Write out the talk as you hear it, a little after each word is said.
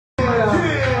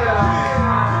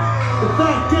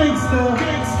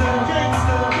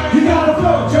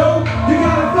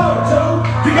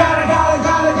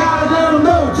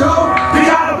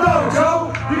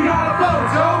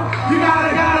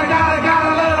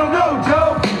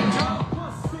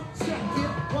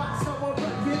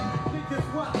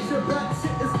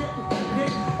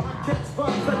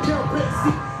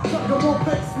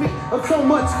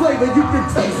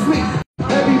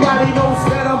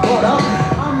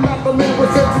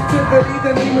diggity,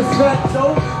 the name is Fat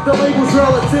Joe, the label's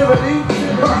relativity.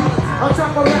 I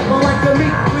chop a rapper like a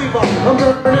meat cleaver. I'm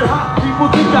burning hot, people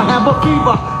think I have a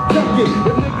fever. Check it,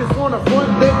 if niggas wanna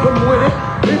front, they come with it.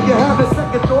 If you having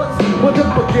second thoughts, well then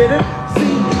forget it.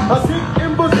 See, I sit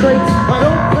in traits, I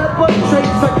don't pepper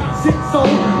traits. I got shit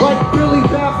sold like Billy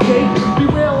Bathgate.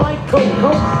 Beware like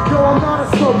Coco, yo I'm not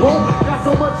a slow-mo. Got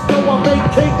so much dough I'm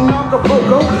vacating out the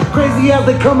pogo. Crazy as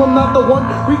they come, I'm not the one.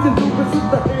 We can do this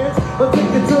with the hands, but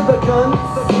take it to the guns.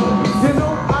 You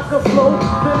know I can flow,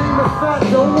 the name is Fat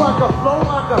Joe. I can flow,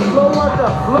 I can flow, I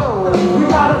can flow. We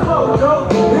gotta flow, Joe.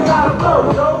 We gotta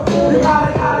flow, Joe. We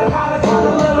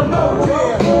gotta let them know,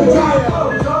 yeah. We gotta flow,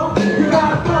 Joe. You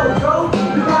gotta flow, Joe.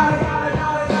 You gotta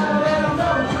let them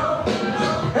know, Joe.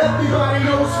 Everybody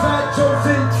knows Fat Joe's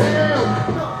in town.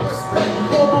 No respect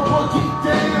for the boogie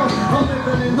down. I'm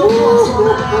living in the Bronx on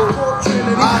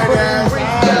that ass Trinity.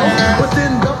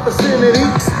 Within the vicinity.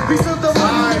 Piece of the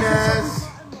money.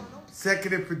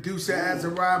 Executive producer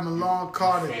Azariah Malone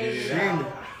Carter.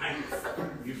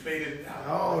 You faded it out.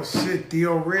 Oh shit,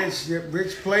 Theo Rich.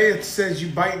 Rich Player says you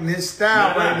biting his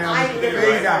style right now. With the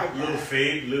fade out. Little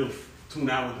fade, little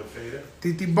tune out with the fader.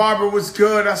 Titi Barber was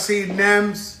good. I see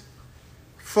Nems.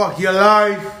 Fuck your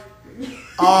life.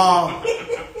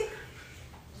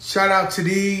 Shout out to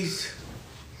these.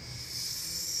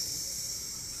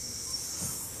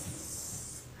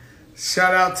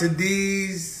 Shout out to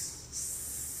these.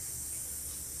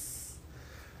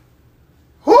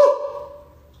 Whoo!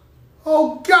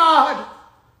 Oh God!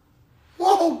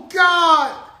 Oh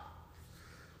God!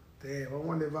 Damn, I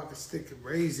wonder if I could stick a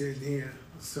razor in here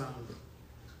or something.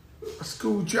 A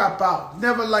school dropout.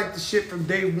 Never liked the shit from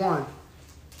day one.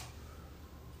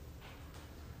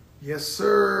 Yes,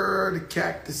 sir. The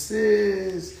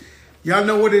cactuses. Y'all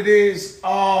know what it is.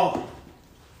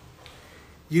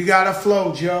 You gotta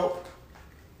flow, Joe.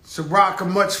 Ciroc,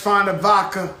 much finer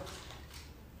vodka.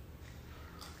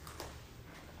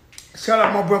 Shout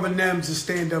out my brother Nems, a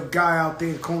stand-up guy out there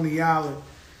in Coney Island.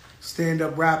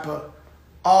 Stand-up rapper.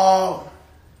 I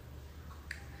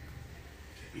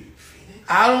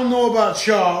don't know about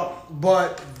y'all,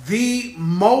 but the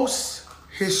most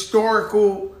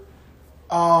historical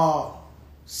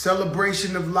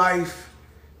celebration of life,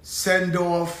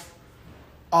 send-off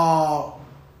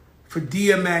for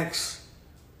DMX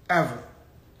ever.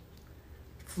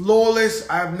 Flawless.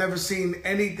 I've never seen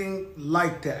anything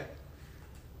like that.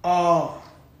 Of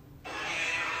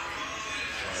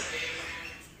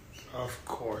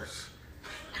course.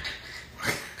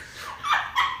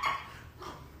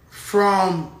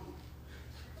 From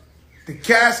the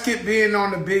casket being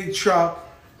on the big truck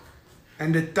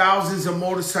and the thousands of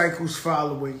motorcycles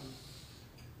following,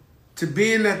 to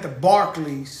being at the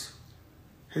Barclays,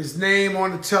 his name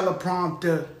on the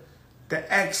teleprompter,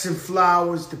 the X and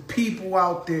flowers, the people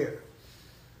out there.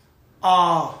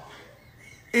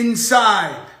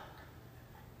 Inside,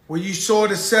 where you saw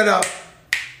the setup,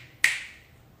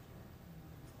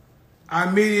 I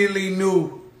immediately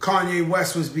knew Kanye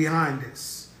West was behind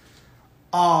this.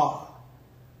 The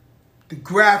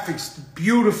graphics,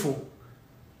 beautiful.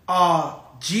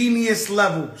 Genius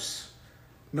levels.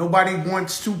 Nobody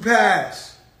wants to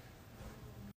pass.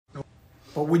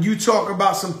 But when you talk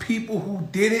about some people who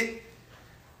did it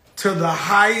to the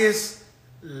highest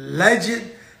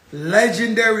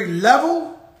legendary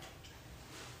level,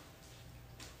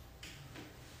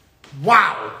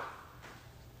 wow.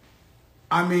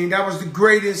 I mean, that was the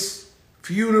greatest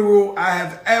funeral I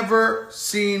have ever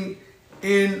seen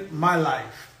in my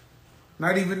life.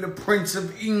 Not even the Prince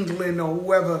of England or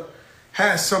whoever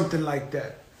has something like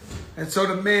that. And so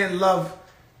the man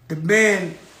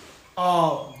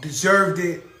deserved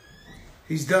it.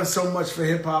 He's done so much for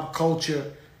hip hop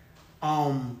culture.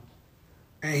 And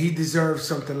he deserves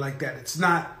something like that. It's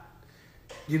not,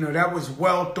 you know, that was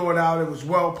well thought out. It was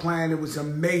well planned. It was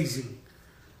amazing.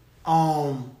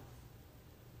 Man,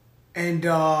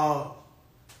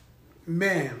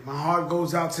 my heart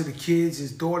goes out to the kids.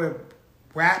 His daughter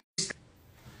raps.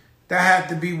 That had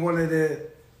to be one of the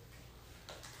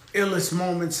illest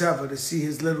moments ever, to see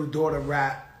his little daughter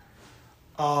rap.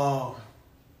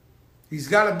 He's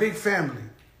got a big family.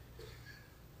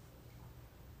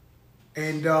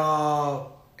 And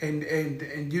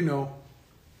you know,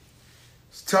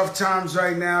 it's tough times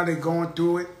right now. They're going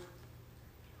through it.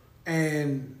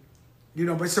 And, you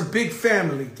know, but it's a big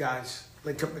family, guys.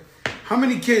 Like, how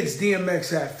many kids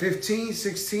DMX had? 15,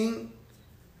 16?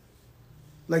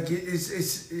 Like,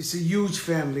 it's a huge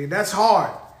family. That's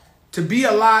hard. To be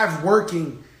alive,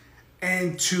 working,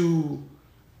 and to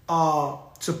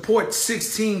support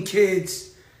 16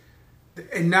 kids,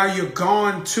 and now you're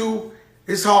gone too,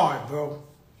 it's hard, bro.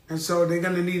 And so they're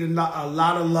going to need a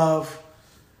lot of love.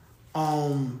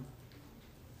 And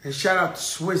shout out to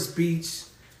Swiss Beats,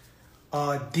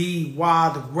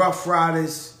 D.Y., the Rough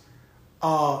Riders,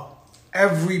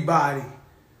 everybody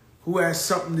who has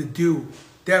something to do,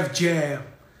 Def Jam,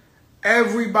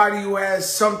 everybody who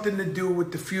has something to do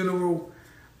with the funeral.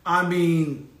 I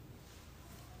mean,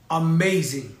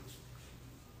 amazing.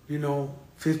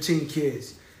 15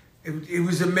 kids. It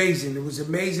was amazing. It was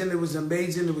amazing. It was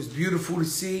amazing. It was beautiful to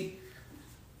see.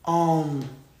 And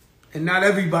not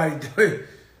everybody,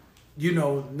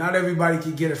 not everybody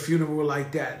could get a funeral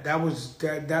like that. That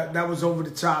was over the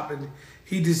top, and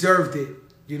he deserved it.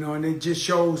 And it just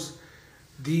shows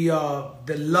the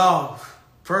love.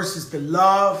 First is the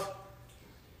love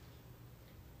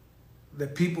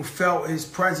that people felt his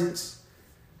presence,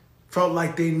 felt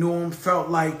like they knew him, felt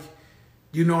like,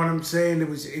 you know what I'm saying? It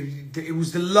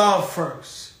was the love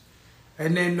first.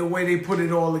 And then the way they put it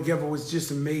all together was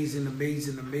just amazing,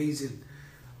 amazing, amazing.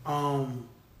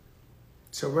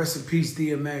 So rest in peace,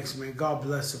 DMX, man. God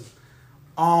bless him.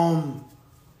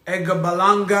 Edgar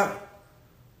Balanga,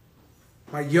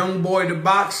 my young boy, the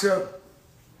boxer.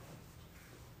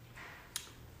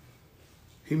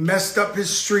 He messed up his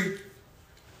streak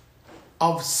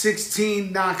of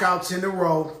 16 knockouts in a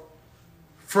row,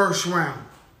 first round.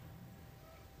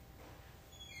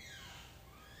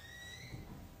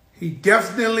 He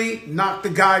definitely knocked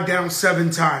the guy down 7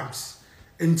 times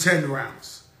in 10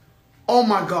 rounds. Oh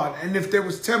my God. And if there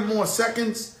was 10 more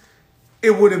seconds, it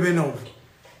would have been over.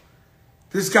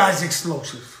 This guy's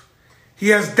explosive. He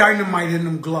has dynamite in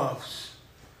them gloves.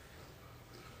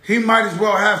 He might as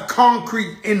well have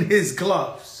concrete in his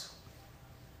gloves.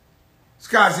 This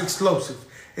guy's explosive.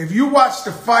 If you watch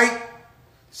the fight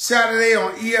Saturday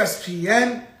on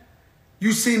ESPN,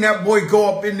 you seen that boy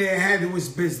go up in there and handle his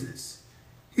business.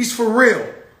 He's for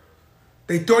real.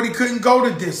 They thought he couldn't go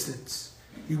the distance.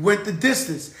 He went the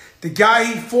distance. The guy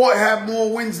he fought had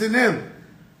more wins than him.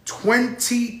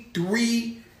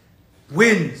 23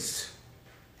 wins.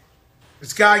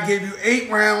 This guy gave you 8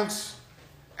 rounds.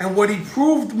 And what he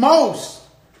proved most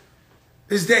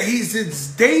is that he's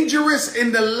as dangerous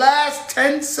in the last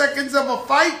 10 seconds of a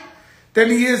fight than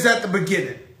he is at the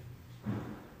beginning.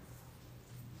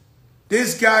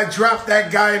 This guy dropped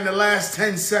that guy in the last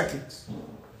 10 seconds.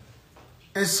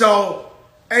 And so,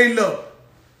 hey, look,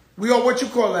 what you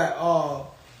call that?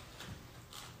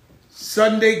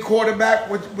 Sunday quarterback,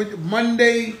 with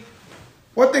Monday,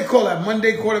 what they call that?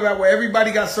 Monday quarterback, where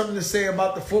everybody got something to say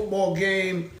about the football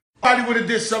game. Everybody would have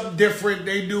did something different.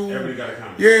 They do. Everybody got a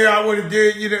comment. Yeah, I would have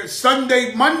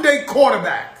did, Monday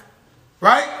quarterback,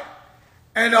 right?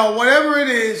 And whatever it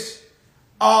is,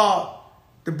 the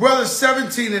brother's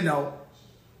 17-0,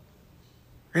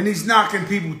 and he's knocking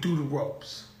people through the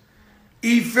ropes.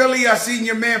 Philly, I seen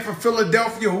your man from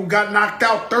Philadelphia who got knocked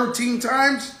out 13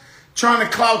 times trying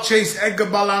to clout chase Edgar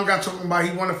Balanga, talking about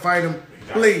he want to fight him.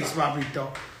 Please,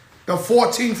 Papito. The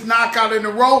 14th knockout in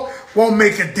a row won't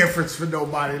make a difference for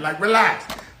nobody. Like, relax.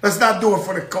 Let's not do it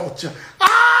for the culture.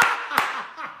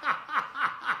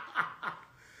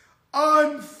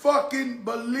 Unfucking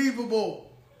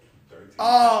believable.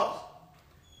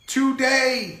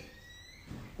 Today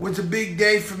was a big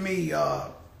day for me.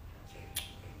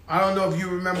 I don't know if you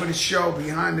remember the show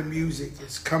Behind the Music.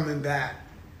 It's coming back.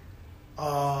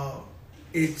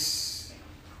 It's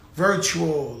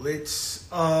virtual. It's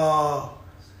a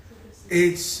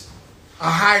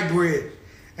hybrid.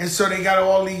 And so they got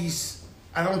all these,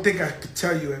 I don't think I could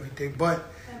tell you everything, but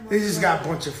they just got a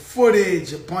bunch of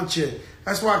footage,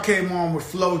 that's why I came on with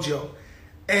Flojo.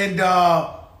 And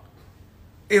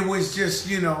it was just,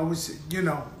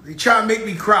 they try to make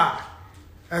me cry.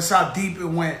 That's how deep it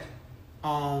went.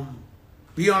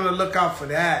 Be on the lookout for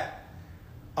that.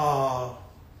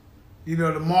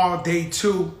 Tomorrow, day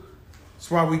 2.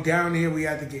 That's why we down here. We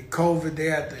had to get COVID. They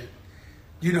had to,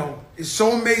 it's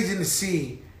so amazing to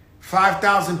see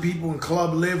 5,000 people in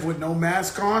Club Live with no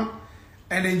mask on.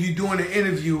 And then you doing an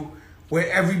interview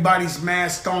where everybody's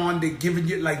masked on. They're giving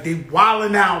you, like, they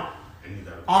wilding out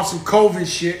on some COVID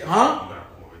shit. Huh? You got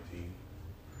quarantine.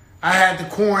 I had to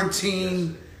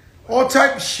quarantine. All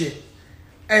type of shit.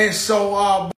 And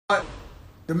so, but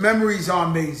the memories are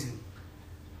amazing.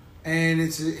 And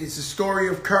it's a story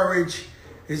of courage.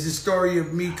 It's a story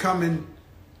of me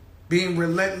being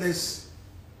relentless,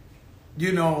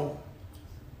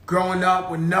 growing up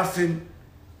with nothing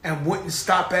and wouldn't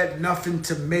stop at nothing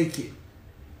to make it.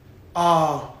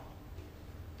 And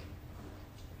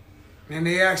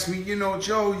they asked me,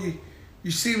 Joe,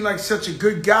 you seem like such a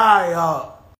good guy.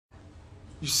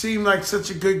 You seem like such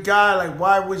a good guy. Like,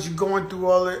 why was you going through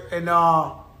all that? And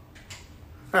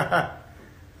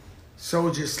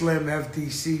Soldier Slim,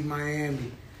 FDC,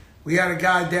 Miami. We had a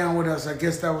guy down with us. I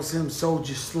guess that was him,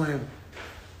 Soldier Slim.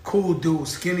 Cool dude,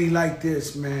 skinny like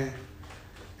this, man.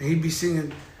 And he'd be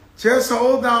singing, just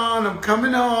hold on, I'm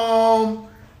coming home.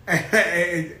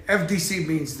 And FDC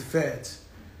means the feds.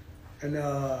 And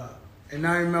I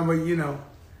remember, you know,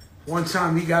 one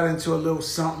time he got into a little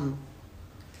something.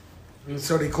 And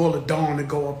so they called a Dawn to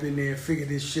go up in there and figure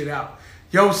this shit out.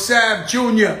 Yo, Sav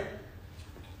Jr.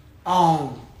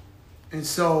 And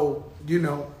so, you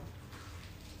know,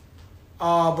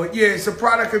 but yeah, it's a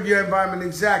product of your environment,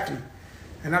 exactly.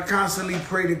 And I constantly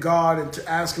pray to God and to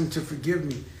ask him to forgive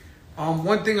me.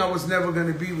 One thing I was never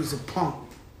going to be was a punk.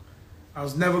 I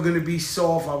was never going to be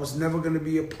soft. I was never going to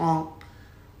be a punk.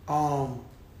 I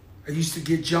used to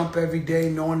get jumped every day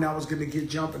knowing I was going to get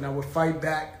jumped, and I would fight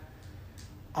back.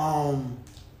 And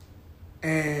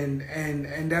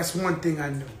that's one thing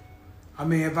I knew. I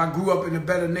mean, if I grew up in a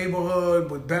better neighborhood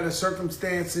with better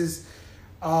circumstances,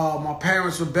 my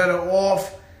parents were better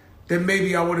off, then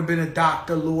maybe I would have been a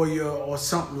doctor, lawyer, or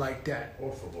something like that.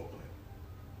 Or football player.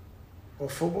 Or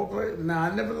football player? Nah,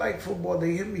 I never liked football.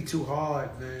 They hit me too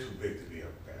hard, man. Too big to be a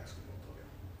basketball player.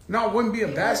 No, I wouldn't be a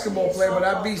basketball player, but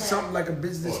I'd be something like a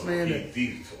businessman. Well,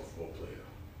 he's a softball player.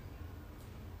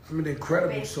 I'm an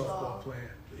incredible softball player.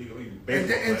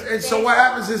 And so what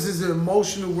happens is it's an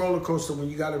emotional roller coaster when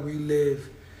you got to relive.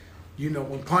 You know,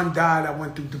 when Pun died, I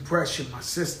went through depression. My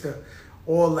sister,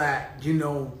 all that. You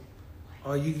know,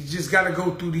 you just got to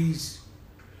go through these.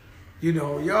 You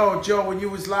know, yo, Joe, when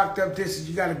you was locked up,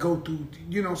 you got to go through.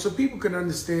 You know, so people can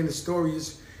understand the story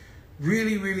is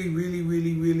really, really, really,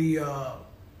 really, really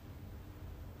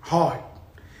hard.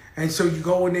 And so you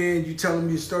go in there and you tell them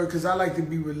your story, because I like to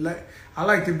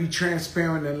be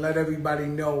transparent and let everybody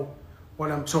know what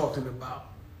I'm talking about.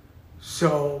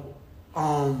 So,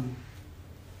 and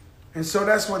so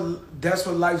that's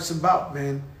what life's about,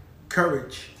 man.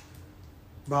 Courage,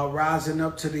 about rising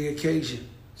up to the occasion,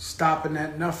 stopping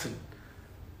at nothing.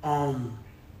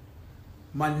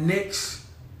 My Knicks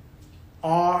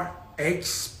are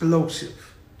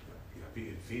explosive. You got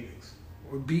beating Phoenix.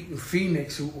 We're beating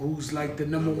Phoenix, who's like the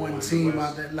number one team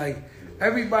out there. Like,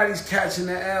 everybody's catching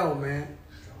an L, man.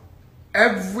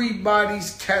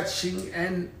 Everybody's catching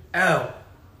an L.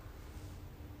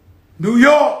 New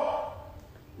York.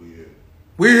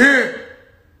 We're here.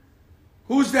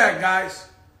 Who's that, guys?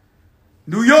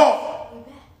 New York.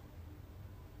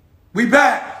 We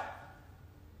back.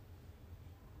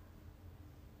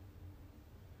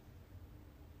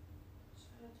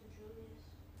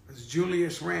 It's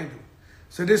Julius Randle.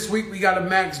 So this week we got a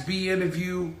Max B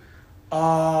interview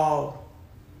from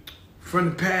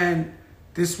the pen.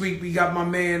 This week we got my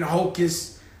man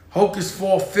Hocus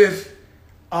 4/5.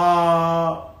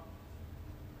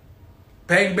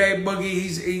 Bang Bang Boogie.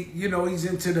 He's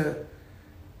into the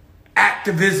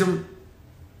activism.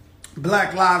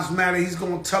 Black Lives Matter. He's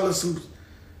gonna tell us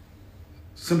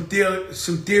some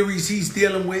theories he's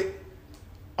dealing with.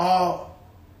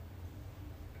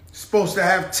 Supposed to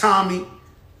have Tommy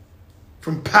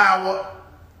from Power.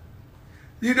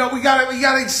 You know, we got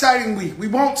an exciting week. We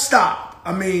won't stop.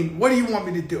 I mean, what do you want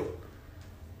me to do?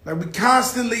 Like, we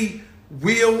constantly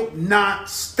will not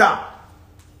stop.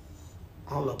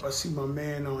 Hold up, I see my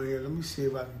man on here. Let me see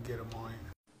if I can get him on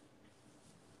here.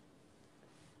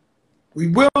 We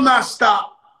will not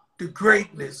stop the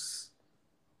greatness.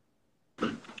 Yo,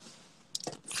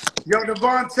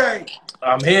 Devonte.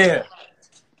 I'm here.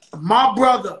 My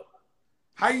brother.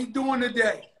 How you doing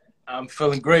today? I'm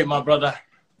feeling great, my brother.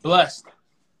 Blessed.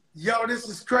 Yo, this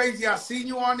is crazy. I seen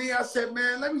you on here. I said,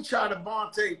 man, let me try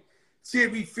Devonte. See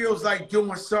if he feels like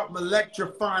doing something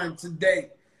electrifying today.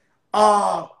 We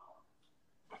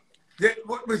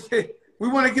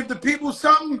want to give the people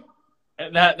something?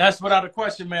 That's without a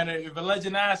question, man. If a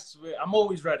legend asks, I'm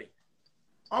always ready.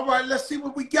 All right, let's see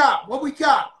what we got. What we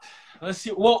got? Let's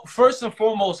see. Well, first and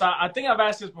foremost, I think I've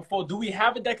asked this before. Do we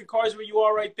have a deck of cards where you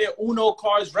are right there? Uno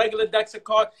cards, regular decks of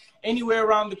cards, anywhere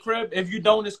around the crib? If you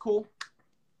don't, it's cool.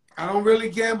 I don't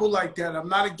really gamble like that. I'm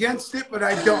not against it, but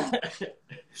I don't.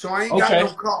 So I ain't got no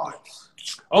cards.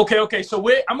 Okay. So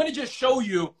I'm going to just show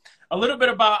you a little bit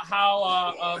about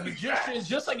how magicians,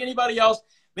 just like anybody else,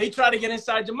 they try to get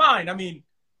inside your mind. I mean,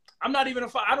 I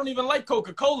don't even like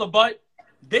Coca-Cola, but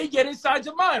they get inside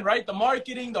your mind, right? The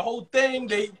marketing, the whole thing.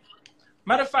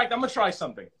 Matter of fact, I'm going to try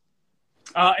something.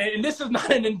 And this is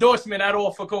not an endorsement at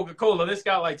all for Coca-Cola. This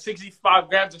got like 65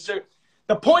 grams of sugar.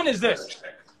 The point is this.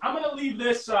 I'm going to leave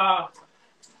this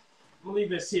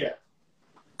here.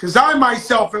 Because I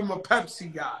myself am a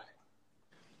Pepsi guy.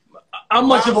 I'm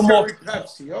much of a more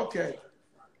Pepsi. Okay.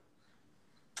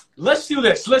 Let's do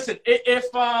this. Listen, if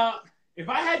if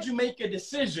I had you make a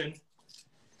decision,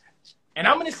 and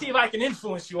I'm going to see if I can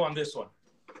influence you on this one.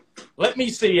 Let me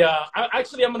see.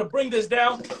 Actually, I'm going to bring this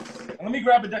down. And let me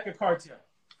grab a deck of cards here.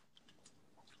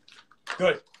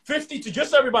 Good. 52,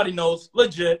 just so everybody knows,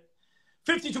 legit.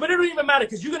 52, but it don't even matter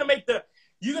because you're going to make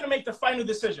the final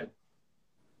decision.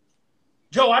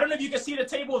 Joe, I don't know if you can see the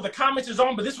table if the comments is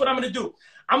on, but this is what I'm going to do.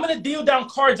 I'm going to deal down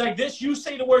cards like this. You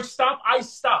say the word stop, I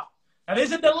stop. Now,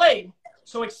 there's a delay,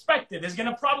 so expect it. There's going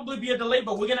to probably be a delay,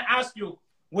 but we're going to ask you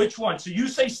which one. So you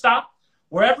say stop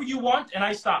wherever you want, and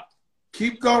I stop.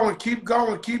 Keep going, keep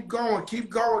going, keep going, keep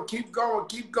going, keep going,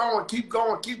 keep going, keep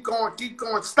going, keep going, keep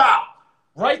going. Stop.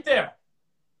 Right there.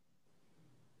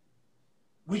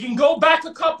 We can go back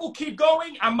a couple, keep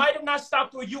going. I might have not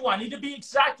stopped where you want. I need to be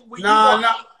exactly where you want.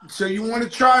 Nah. So you want to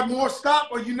try more stop,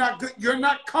 or you're not good? You're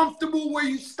not comfortable where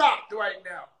you stopped right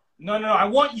now. No. I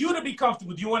want you to be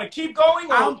comfortable. Do you want to keep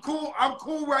going? Or... I'm cool. I'm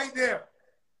cool right there.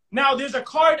 Now there's a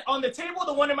card on the table.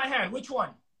 The one in my hand. Which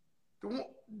one?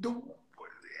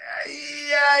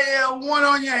 Yeah, one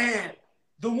on your hand.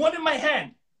 The one in my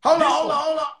hand. Hold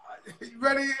on. You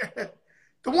ready?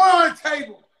 The one on the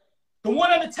table. The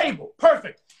one on the table.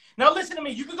 Perfect. Now listen to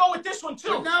me. You can go with this one too.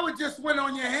 But now it just went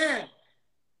on your hand.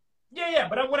 Yeah.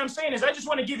 But what I'm saying is I just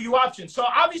want to give you options. So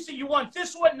obviously you want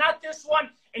this one, not this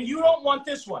one, and you don't want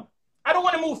this one. I don't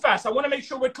want to move fast. I want to make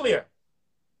sure we're clear.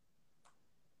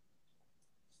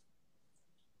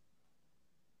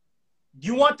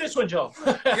 You want this one, Joe?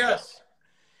 Yes.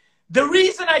 The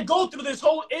reason I go through this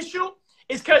whole issue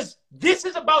is because this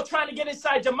is about trying to get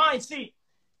inside your mind. See,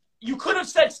 you could have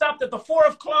said stop at the 4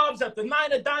 of clubs, at the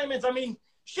 9 of diamonds. I mean,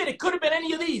 shit, it could have been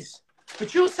any of these.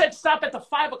 But you said stop at the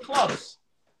 5 of clubs.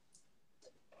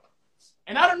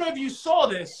 And I don't know if you saw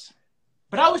this,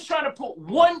 but I was trying to put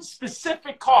one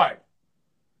specific card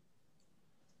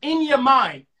in your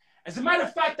mind. As a matter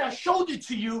of fact, I showed it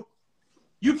to you.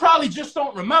 You probably just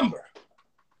don't remember.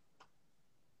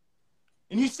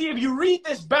 And you see, if you read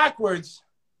this backwards,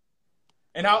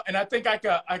 and I think I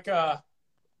could,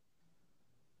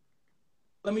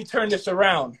 let me turn this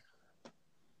around.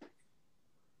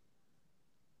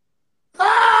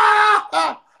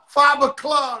 Ah! 5 of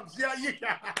clubs. Yeah.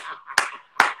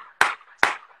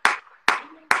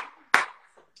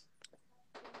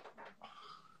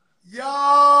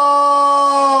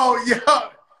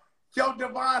 Yo,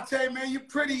 Devonte, man, you're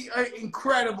pretty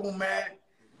incredible, man.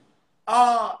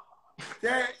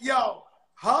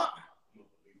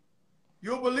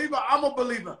 You a believer? I'm a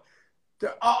believer.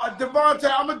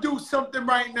 Devonte, I'm gonna do something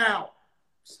right now.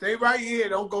 Stay right here.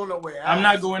 Don't go nowhere. I'm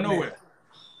not going nowhere.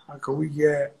 How can we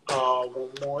get one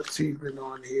more teeping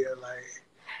on here? Like,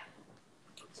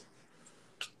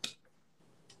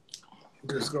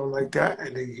 just go like that,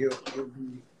 and then he'll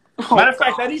be. Matter of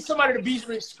fact, I need somebody to be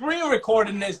screen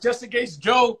recording this just in case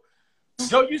Joe,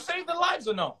 you saved the lives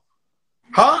or no?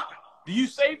 Huh? Do you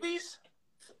save these?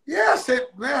 Yes,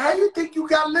 man. How you think you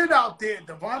got lit out there,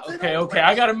 Devonte? Okay.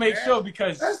 I got to make sure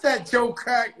because... That's that Joe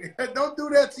Crack. Don't do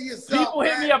that to yourself, people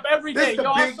hit me up every day. Yo,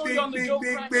 I'll show you on the Joe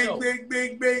Crack show. Big.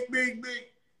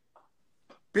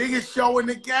 Biggest show in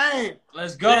the game.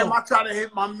 Let's go. Damn, I try to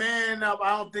hit my man up.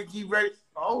 I don't think he ready.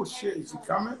 Oh, shit. Is he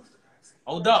coming?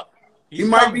 Hold up. He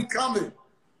might be coming.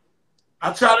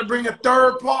 I try to bring a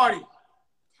third party.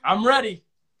 I'm ready.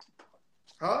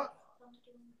 Huh?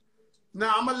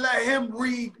 Now, I'm going to let him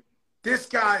read this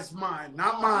guy's mind,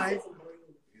 not mine.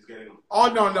 Oh,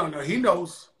 no. He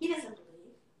knows. He doesn't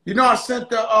believe. You know, I sent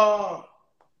a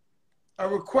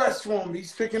request for him.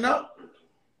 He's picking up.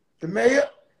 The mayor.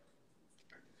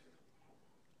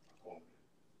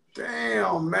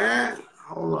 Damn, man.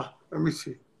 Hold on. Let me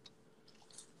see.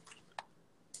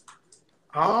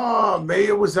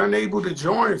 Mayor was unable to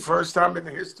join. First time in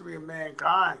the history of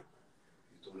mankind.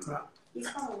 He's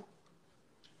home.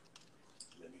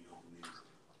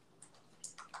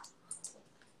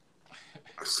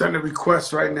 Send a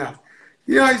request right now.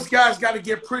 You know, these guys got to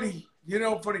get pretty,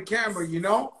 for the camera,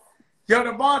 Yo,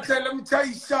 Devonte, let me tell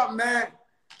you something, man.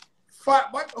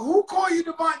 Who call you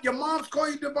Devonte? Your mom's call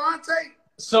you Devonte?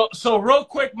 So real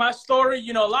quick, my story,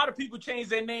 a lot of people change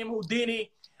their name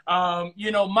Houdini.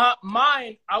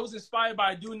 Mine, I was inspired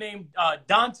by a dude named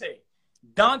Dante.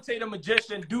 Dante the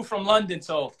magician, dude from London.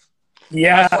 So,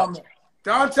 yeah.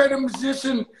 Dante the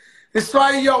magician. It's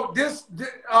like,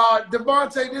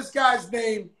 Devonte, this guy's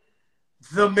name,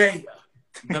 the mayor.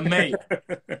 The mayor.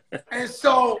 And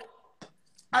so,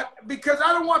 because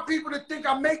I don't want people to think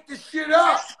I make this shit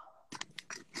up.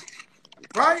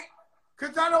 Right?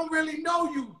 Because I don't really know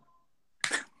you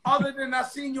other than I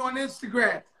seen you on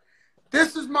Instagram.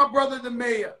 This is my brother, the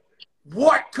mayor.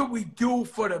 What could we do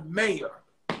for the mayor?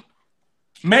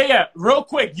 Maya, real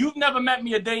quick, you've never met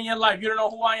me a day in your life. You don't know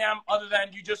who I am other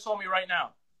than you just saw me right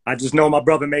now. I just know my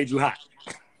brother made you hot.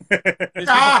 This is a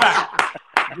fact.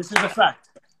 This is a fact.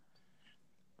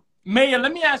 Maya,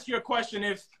 let me ask you a question.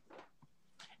 If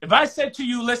I said to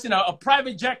you, listen, a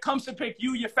private jet comes to pick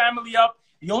you, your family up,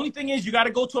 the only thing is you got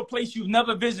to go to a place you've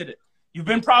never visited. You've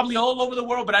been probably all over the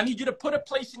world, but I need you to put a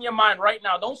place in your mind right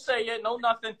now. Don't say it, no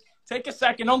nothing. Take a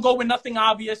second. Don't go with nothing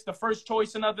obvious, the first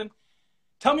choice or nothing.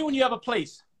 Tell me when you have a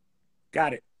place.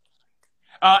 Got it.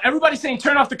 Everybody's saying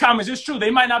turn off the comments. It's true.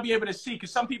 They might not be able to see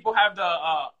because some people have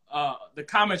the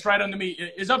comments right under me.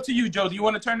 It's up to you, Joe. Do you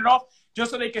want to turn it off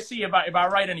just so they can see if I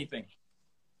write anything?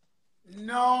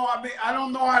 No, I mean, I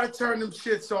don't know how to turn them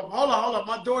shits off. Hold on.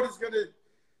 My daughter's going to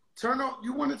turn off.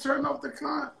 You want to turn off the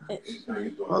con?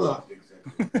 Hold on.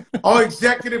 Oh,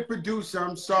 executive producer.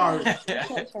 I'm sorry.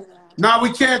 No,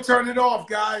 we can't turn it off,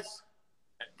 guys.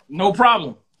 No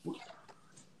problem.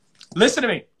 Listen to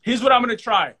me. Here's what I'm going to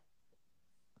try.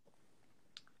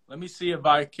 Let me see if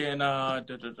I can.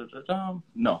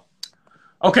 No.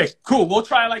 Okay, cool. We'll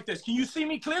try it like this. Can you see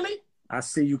me clearly? I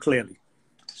see you clearly.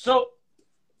 So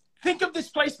think of this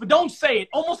place, but don't say it.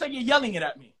 Almost like you're yelling it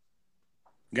at me.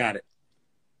 Got it.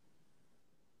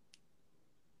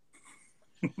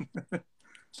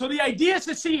 So the idea is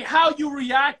to see how you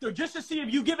react or just to see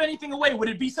if you give anything away. Would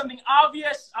it be something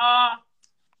obvious?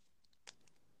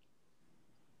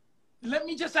 Let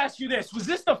me just ask you this. Was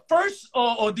this the first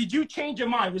or did you change your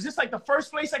mind? Was this like the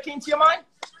first place that came to your mind?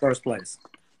 First place.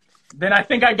 Then I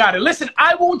think I got it. Listen,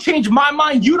 I won't change my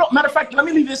mind. You don't. Matter of fact, let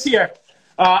me leave this here.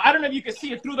 I don't know if you can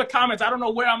see it through the comments. I don't know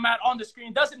where I'm at on the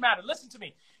screen. Doesn't matter. Listen to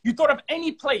me. You thought of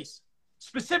any place,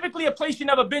 specifically a place you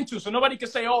never been to, so nobody can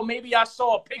say, oh, maybe I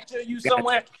saw a picture of you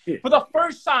somewhere. For the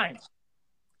first time,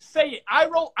 say it.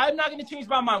 I'm not going to change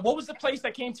my mind. What was the place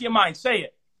that came to your mind? Say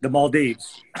it. The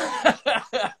Maldives.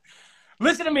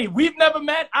 Listen to me. We've never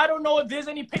met. I don't know if there's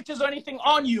any pictures or anything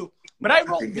on you, but I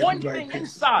wrote one thing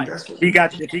inside.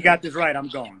 If he got this right, I'm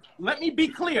going. Let me be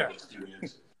clear.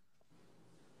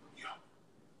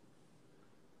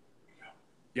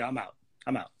 Yeah, I'm out.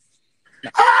 No.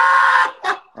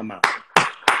 I'm out.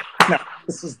 No,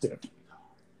 this is different.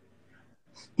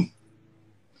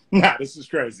 Nah, this is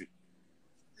crazy.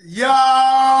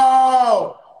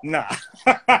 Yo! Nah.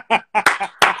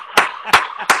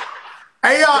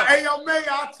 Hey, yo, May,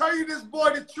 I'll tell you this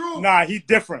boy the truth. Nah, he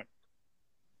different.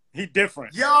 He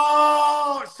different.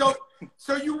 Yo!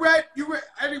 So you read,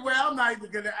 anyway, I'm not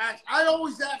even going to ask. I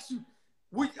always ask you,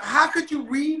 how could you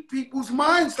read people's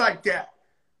minds like that?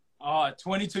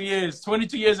 22 years.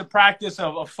 22 years of practice,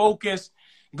 of focus,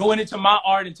 going into my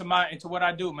art, into what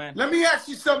I do, man. Let me ask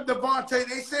you something, Devonte.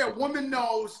 They say a woman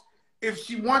knows if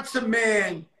she wants a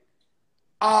man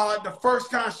the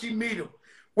first time she meet him.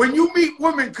 When you meet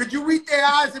women, could you read their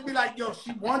eyes and be like, yo,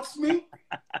 she wants me?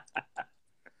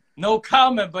 No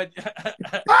comment, but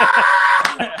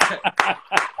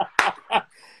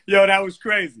Yo, that was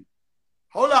crazy.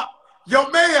 Hold up. Yo,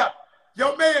 Mayor,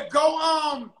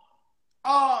 go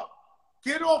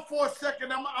get off for a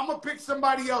second. I'm gonna pick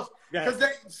somebody else. Because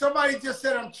somebody just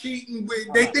said I'm cheating.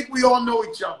 They think we all know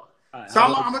each other. Right, so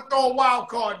I'm gonna throw a wild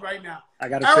card right now. I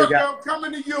gotta Erica, I'm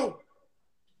coming to you.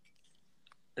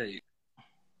 Hey.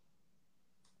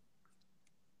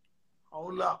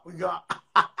 Hold up, we got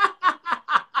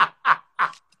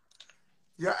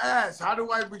your ass. How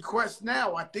do I request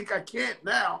now? I think I can't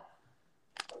now.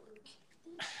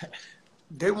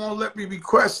 They won't let me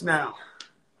request now.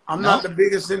 I'm not the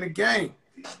biggest in the game.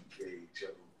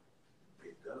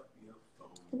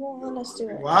 Let's do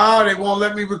it. Wow, they won't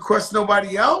let me request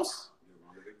nobody else?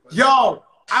 Yo,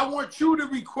 I want you to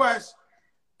request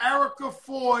Erica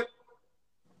Ford.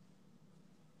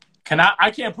 I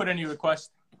can't put any requests.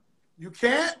 You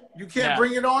can't? You can't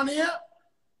bring it on here?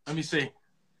 Let me see.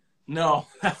 No,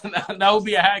 that would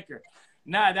be a hacker.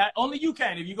 Nah, that only you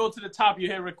can. If you go to the top, you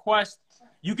hit request.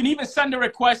 You can even send a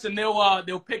request and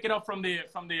they'll pick it up from their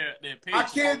page. I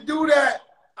can't do that.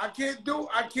 I can't go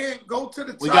to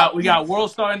the top. We got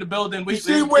World Star in the building. You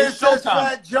see where it says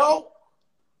Fat Joe?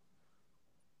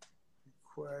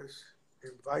 Request,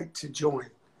 invite to join.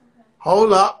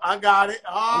 Hold up, I got it.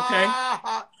 Okay.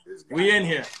 We in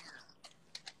here.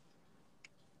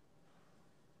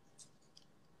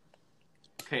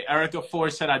 Okay, Erica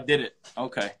Ford said I did it.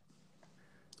 Okay.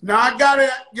 Now I got it.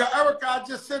 Yo, Erica, I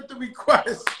just sent the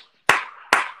request.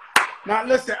 Now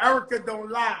listen, Erica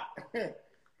don't lie.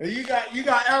 You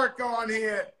got Erica on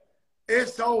here.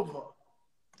 It's over.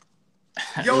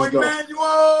 Yo,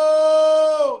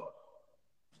 Emmanuel!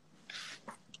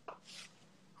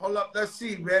 Hold up, let's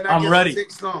see, man. I'm ready.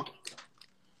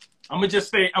 I'm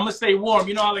gonna stay warm.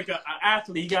 You know how like an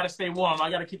athlete, you gotta stay warm. I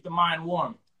gotta keep the mind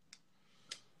warm.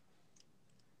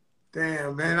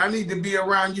 Damn, man, I need to be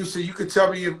around you so you can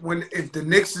tell me if the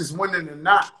Knicks is winning or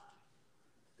not.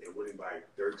 They're winning by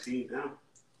 13 now.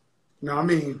 No, I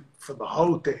mean for the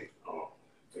whole thing. Oh,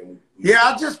 yeah,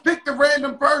 I just picked a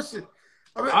random person.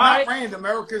 I mean, not right. random.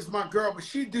 Erica's my girl, but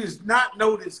she does not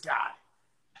know this guy.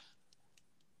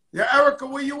 Yeah, Erica,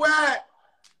 where you at?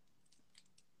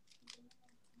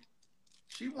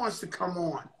 She wants to come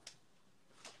on.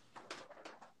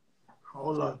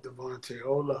 Hold up, Devonte.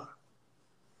 Hold up.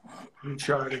 Let me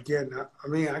try it again. I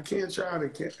mean, I can't try it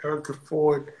again. Erica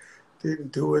Ford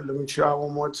didn't do it. Let me try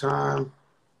one more time.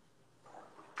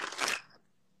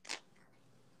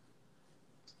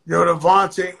 Yo,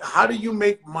 Devonte, how do you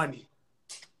make money?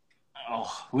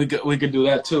 Oh, we could do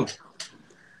that too.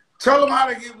 Tell them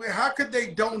how could they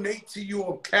donate to you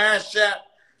or Cash App,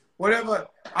 whatever.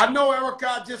 I know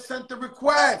Erica just sent the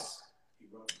request.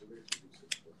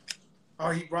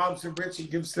 Oh, he robs the rich and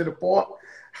gives to the poor.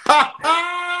 Ha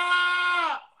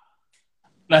ha!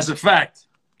 That's a fact.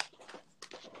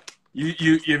 If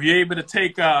you're able to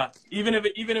take even if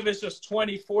it's just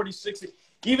 20, 40, 60,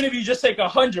 even if you just take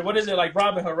 100, what is it like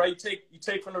Robin Hood, right? You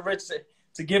take from the rich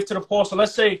to give to the poor. So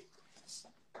let's say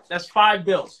that's 5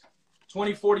 bills.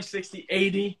 20, 40, 60,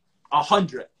 80,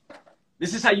 100.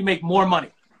 This is how you make more money.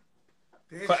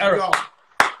 There For she Eric. go.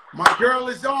 My girl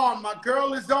is on. My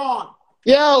girl is on.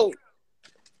 Yo,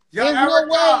 Yo, there's Erica. no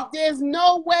way. There's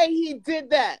no way he did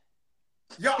that.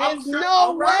 Yo, There's no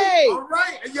all right, way. All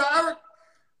right. Yo, Eric.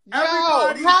 Yo,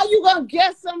 Everybody. how you gonna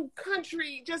guess some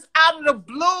country just out of the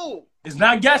blue? It's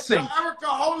not guessing. Yo, Erica,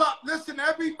 hold up. Listen,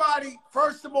 everybody.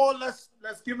 First of all, let's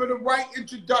give her the right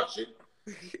introduction.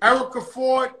 Erica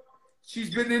Ford.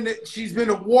 She's been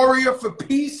a warrior for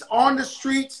peace on the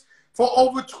streets for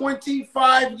over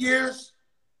 25 years.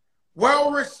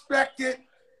 Well respected.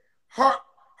 Her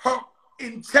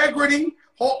integrity,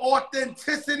 her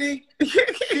authenticity.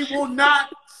 She will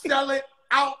not sell it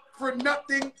out for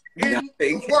nothing in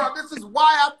the world. This is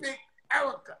why I picked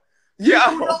Erica.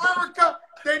 Yeah. You know Erica?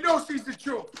 They know she's the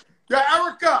truth. Yeah,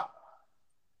 Erica.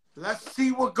 Let's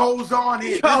see what goes on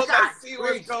here. Yo, This guy's let's see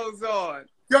crazy. what goes on.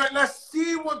 Yo, let's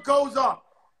see what goes on.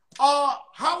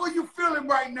 How are you feeling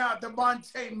right now,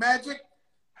 Devonte Magic?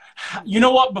 You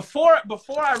know what? Before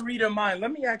I read her mind,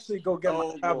 let me actually go get my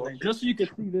Lord. tablet just so you can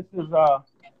see this is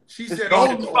She It's said,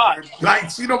 going "Oh to Lord," five. like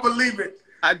she don't believe it.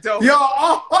 I don't. Yo,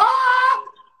 I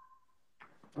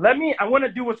want to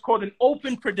do what's called an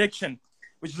open prediction,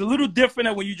 which is a little different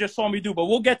than what you just saw me do, but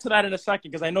we'll get to that in a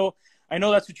second because I know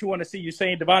that's what you want to see. You're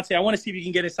saying, Devonte, I want to see if you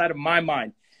can get inside of my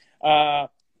mind.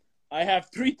 I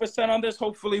have 3% on this.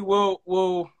 Hopefully we'll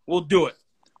do it.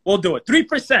 We'll do it.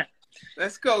 3%.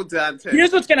 Let's go, Dante.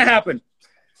 Here's what's gonna happen.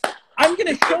 I'm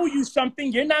gonna show you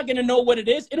something. You're not gonna know what it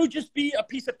is. It'll just be a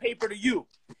piece of paper to you.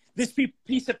 This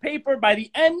piece of paper by the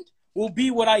end will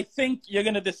be what I think you're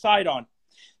gonna decide on.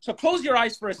 So close your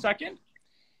eyes for a second.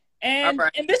 And All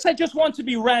right. in this, I just want to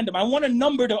be random. I want a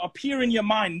number to appear in your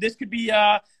mind. This could be,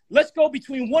 let's go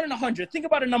between 1 and 100. Think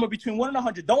about a number between 1 and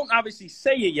 100. Don't obviously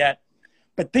say it yet,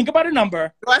 but think about a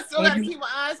number. Do I still gotta keep my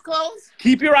eyes closed?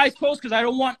 Keep your eyes closed because I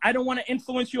don't want to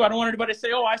influence you. I don't want anybody to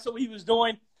say, "Oh, I saw what he was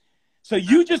doing." So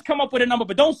you just come up with a number,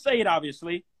 but don't say it.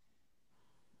 Obviously,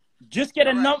 just get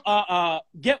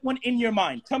get one in your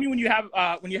mind. Tell me when you have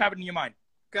it in your mind.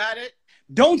 Got it.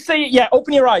 Don't say it yet.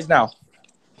 Open your eyes now.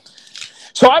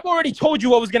 So I've already told you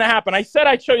what was going to happen. I said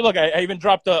I'd show you. Look, I even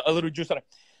dropped a little juice on it.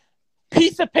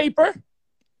 Piece of paper,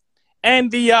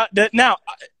 and now.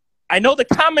 I know the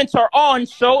comments are on,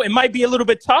 so it might be a little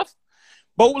bit tough,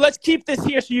 but let's keep this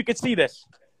here so you can see this.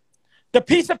 The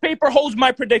piece of paper holds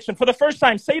my prediction. For the first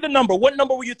time, say the number. What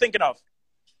number were you thinking of?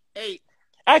 8.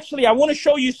 Actually, I want to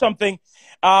show you something.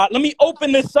 Let me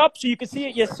open this up so you can see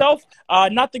it yourself.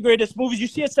 Not the greatest movies. You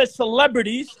see it says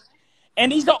celebrities, and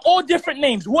these are all different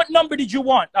names. What number did you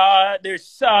want?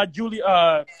 There's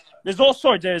there's all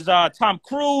sorts. There's Tom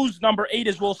Cruise. Number 8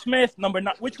 is Will Smith. Number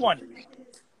 9, which one?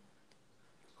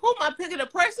 Who am I picking, the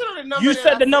person or the number? You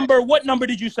said the number. What number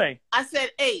did you say? I said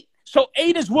 8. So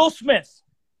 8 is Will Smith.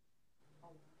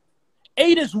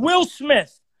 8 is Will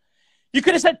Smith. You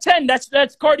could have said 10.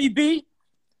 That's Cardi B.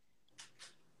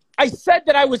 I said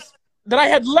that I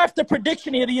had left the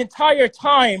prediction here the entire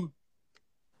time.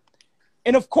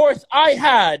 And of course I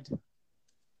had.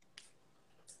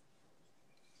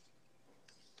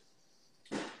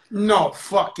 no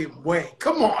fucking way.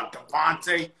 Come on,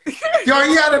 Devonte. Yo,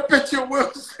 you had a picture of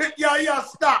Will Smith. Yo,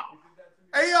 stop.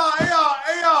 Hey, yo.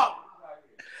 Yo.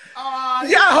 Man.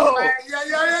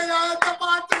 Yeah,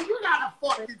 Devonte, you gotta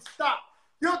fucking stop.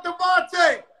 Yo,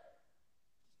 Devonte.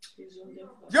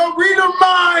 Yo, read her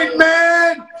mind,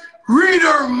 man. Read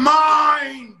her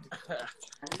mind.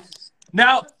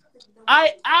 Now,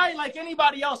 I like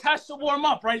anybody else has to warm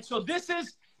up, right? So this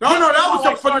is No, that was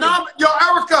a phenomenal. Yo,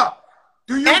 Erica,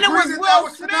 do you And it agree was that Will that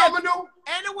was Smith. phenomenal?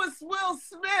 And it was Will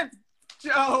Smith,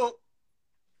 Joe.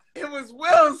 It was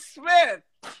Will Smith.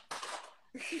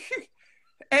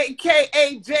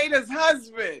 AKA Jada's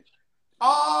husband.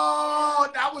 Oh,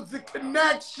 that was the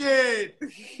connection.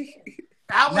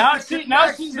 That was now the she's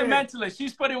connection. the mentalist.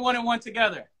 She's putting one and one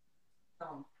together.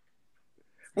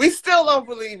 We still don't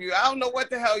believe you. I don't know what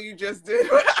the hell you just did.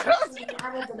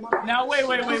 Now wait.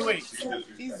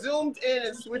 He zoomed in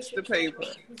and switched the paper.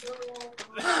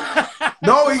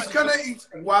 No,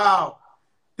 wow.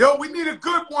 Yo, we need a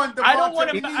good one, Devonte. I don't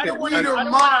want We to. need I to don't want read her to.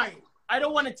 mind. I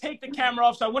don't want to take the camera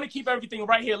off, so I want to keep everything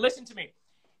right here. Listen to me.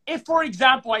 If, for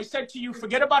example, I said to you,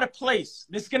 forget about a place.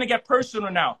 This is gonna get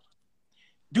personal now.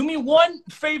 Do me one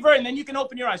favor, and then you can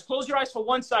open your eyes. Close your eyes for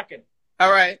 1 second.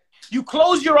 All right. You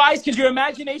close your eyes because your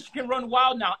imagination can run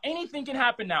wild now. Anything can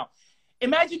happen now.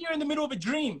 Imagine you're in the middle of a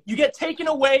dream. You get taken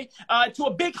away to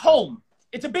a big home.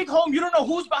 It's a big home. You don't know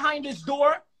who's behind this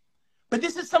door, but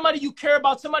this is somebody you care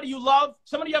about, somebody you love,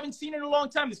 somebody you haven't seen in a long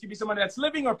time. This could be somebody that's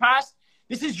living or past.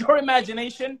 This is your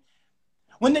imagination.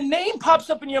 When the name pops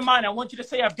up in your mind, I want you to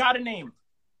say, I've got a name.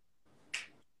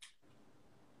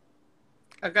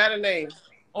 I got a name.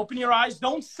 Open your eyes.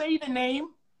 Don't say the name.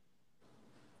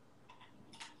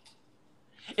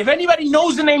 If anybody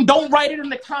knows the name, don't write it in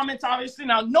the comments, obviously.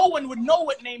 Now, no one would know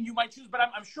what name you might choose, but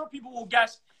I'm sure people will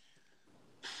guess.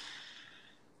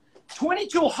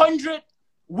 2,200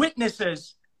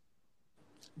 witnesses.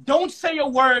 Don't say a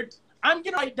word. I'm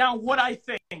going to write down what I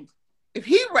think. If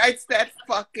he writes that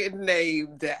fucking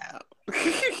name down.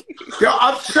 Yo,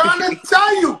 I'm trying to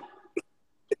tell you.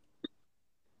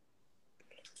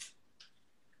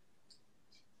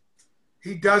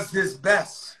 He does this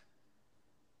best.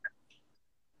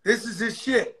 This is his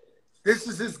shit. This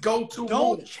is his go-to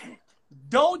move.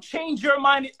 Don't change your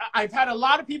mind. I've had a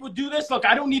lot of people do this. Look,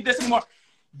 I don't need this anymore.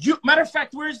 Matter of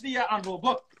fact, where's the envelope?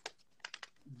 Look,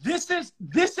 this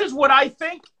is what I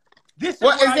think. Is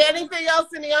there anything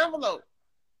else in the envelope?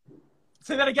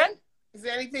 Say that again? Is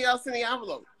there anything else in the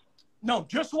envelope? No,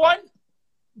 just one.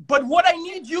 But what I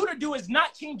need you to do is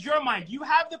not change your mind. You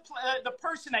have the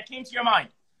person that came to your mind.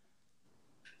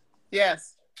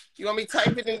 Yes. You want me to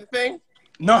type it in the thing?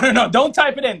 No. Don't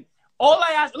type it in. All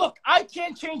I ask, look, I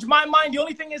can't change my mind. The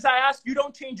only thing is I ask you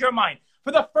don't change your mind.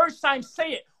 For the first time,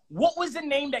 say it. What was the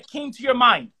name that came to your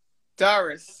mind?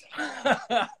 Doris.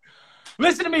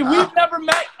 Listen to me. We've never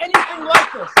met anything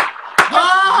like this.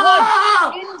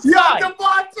 Yo,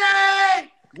 Devonte!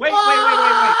 Wait.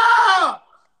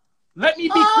 Let me be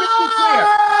crystal clear.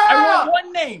 I want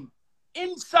one name.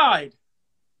 Inside.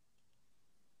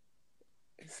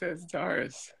 It says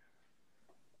Doris.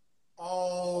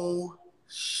 Oh,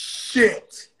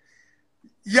 shit.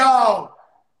 Yo.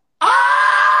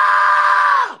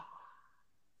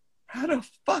 How the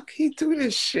fuck he do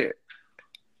this shit?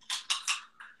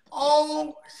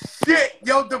 Oh, shit.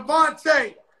 Yo,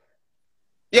 Devonte.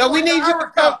 Yo, we need you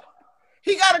to come.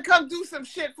 He got to come do some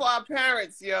shit for our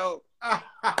parents, yo.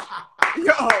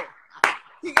 Yo,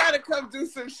 he got to come do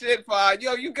some shit for our...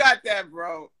 Yo, you got that,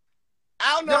 bro.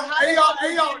 I don't know how hey,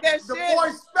 yo, that the shit.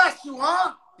 boy's special,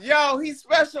 huh? Yo, he's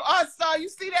special. Star, you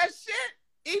see that shit?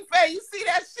 Ife, you see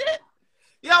that shit?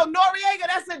 Yo, Noriega,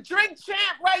 that's a drink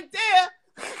champ right there.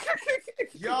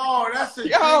 Yo, that's a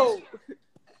yo.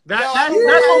 That's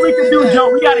what we can do,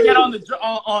 Joe. We got to get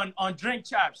on drink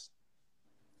chaps.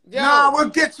 Yo. Nah, we'll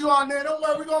get you on there. Don't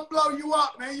worry, we're gonna blow you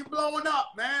up, man. You blowing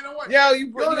up, man. Don't worry. Yo,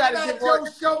 you got that Joe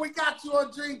show. We got you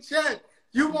on Drink Chat.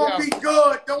 You won't be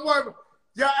good. Don't worry.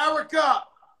 Yo, Erica.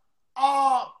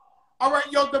 All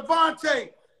right, yo, Devonte.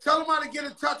 Tell them how to get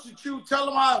in touch with you. Tell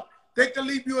them how they can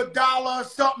leave you $1 or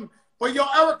something. But yo,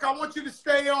 Erica, I want you to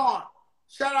stay on.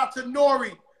 Shout out to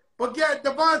Nori. But yeah,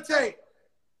 Devonte.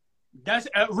 That's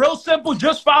real simple.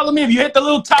 Just follow me. If you hit the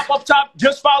little top up top,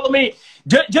 just follow me.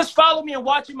 Just follow me and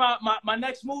watching my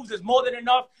next moves is more than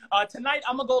enough. Tonight,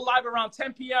 I'm going to go live around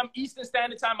 10 p.m. Eastern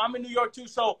Standard Time. I'm in New York, too.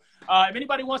 So if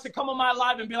anybody wants to come on my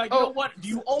live and be like, you know what? Do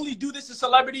you only do this to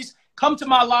celebrities? Come to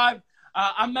my live.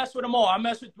 I mess with them all. I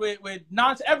mess with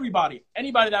everybody.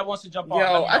 Anybody that wants to jump on.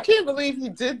 Yo, I can't believe he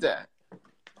did that.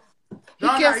 He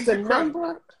gets the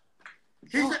number.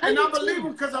 And I believe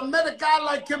him because I met a guy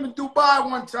like him in Dubai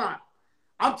one time.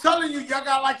 I'm telling you, y'all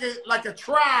got like a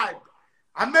tribe.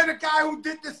 I met a guy who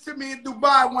did this to me in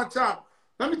Dubai one time.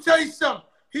 Let me tell you something.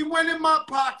 He went in my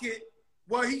pocket.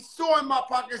 Well, he saw in my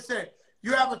pocket and said,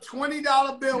 you have a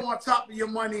 $20 bill on top of your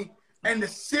money. and the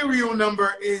serial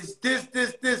number is this.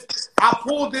 I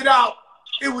pulled it out.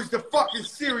 It was the fucking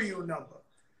serial number.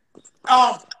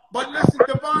 But listen,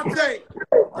 Devonte,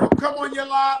 you come on your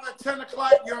live at 10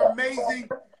 o'clock. You're amazing.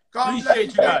 God bless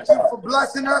you. Guys. Thank you for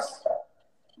blessing us.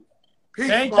 Peace,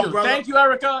 Thank my you. brother. Thank you,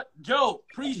 Erica. Joe,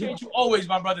 appreciate you always,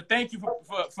 my brother. Thank you for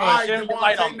All sharing right, your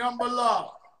light on Devonte, me. number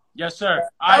love. Yes, sir.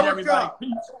 All right, Erica. everybody.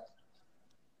 Peace.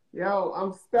 Yo,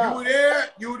 I'm stuck. You were there.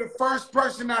 You were the first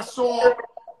person I saw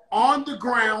on the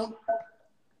ground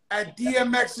at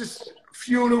DMX's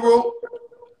funeral.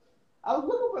 I was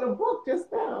looking for the book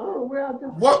just now. I don't know where I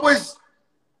just.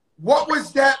 What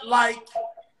was that like?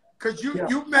 Because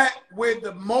you met with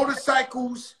the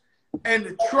motorcycles and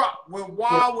the truck where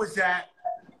Wild was at.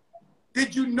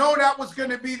 Did you know that was going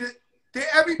to be the? Did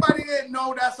everybody didn't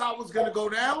know that's how it was going to go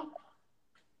down?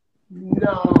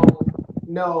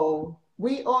 No.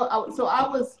 We all. So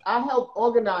I helped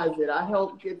organize it. I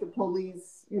helped get the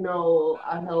police.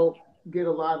 I helped get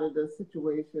a lot of the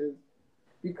situations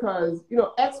because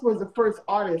X was the first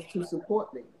artist to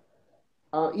support me,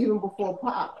 even before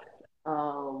Pac.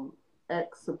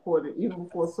 X supported, even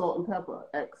before Salt and Pepper.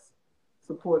 X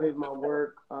supported my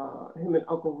work. Him and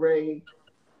Uncle Ray.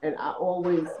 And I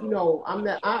always,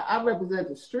 I represent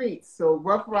the streets. So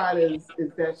Rough Riders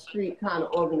is that street kind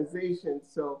of organization.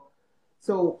 So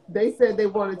they said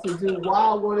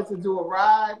Wild wanted to do a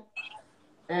ride.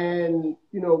 And,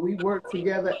 we worked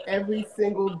together every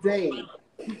single day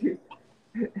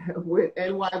with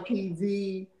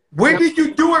NYPD. Where did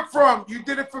you do it from? You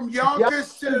did it from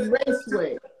Yonkers to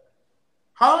Raceway.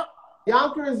 Huh?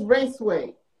 Yonkers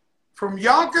Raceway. From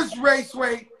Yonkers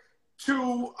Raceway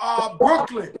to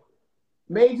Brooklyn.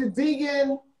 Major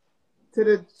Deegan to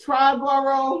the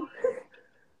Triborough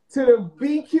to the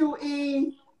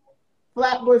BQE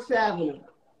Flatbush Avenue.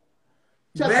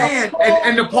 Man,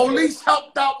 and the police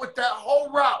helped out with that whole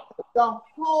route. The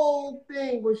whole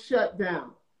thing was shut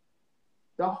down.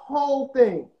 The whole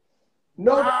thing.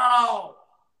 Wow.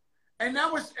 And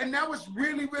that was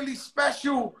really, really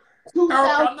special. Eric,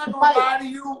 I'm not gonna lie to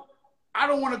you. I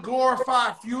don't want to glorify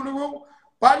a funeral,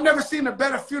 but I've never seen a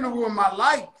better funeral in my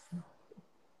life.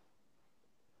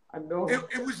 I know.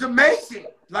 It was amazing.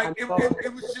 Like it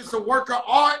was just a work of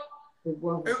art.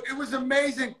 It was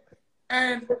amazing.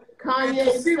 And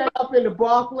Kanye set up in the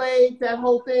Barclays, that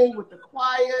whole thing with the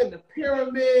choir and the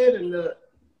pyramid and it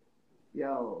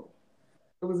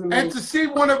was amazing. And to see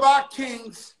one of our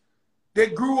kings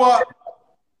that grew up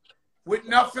with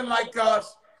nothing like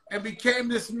us and became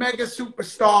this mega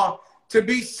superstar to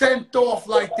be sent off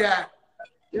like that.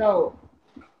 Yo.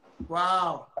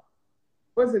 Wow.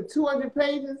 Was it 200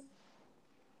 pages?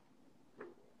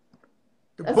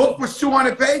 The book was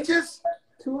 200 pages?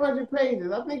 200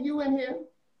 pages. I think you in here.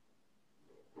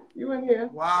 You in here.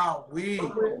 Wow.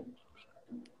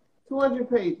 200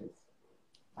 pages.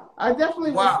 I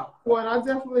definitely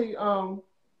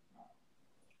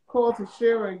called to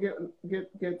share and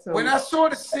get some. When I saw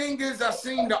the singers, I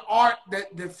seen the art,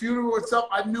 that the funeral itself,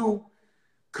 I knew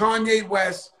Kanye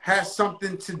West has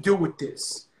something to do with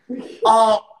this.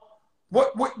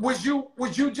 What was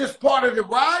you just part of the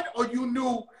ride, or you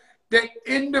knew that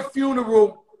in the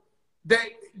funeral that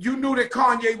you knew that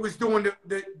Kanye was doing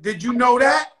did you know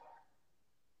that?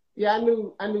 Yeah, I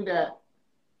knew that.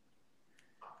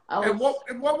 And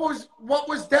what was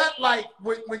that like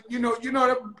when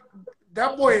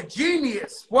that boy a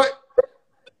genius? What?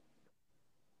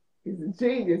 He's a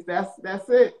genius. That's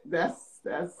it. That's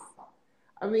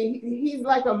I mean, he's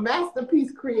like a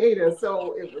masterpiece creator.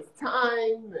 So it was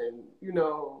time, and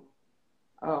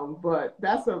but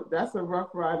that's a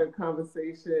Rough Rider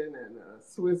conversation and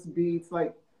Swiss Beats.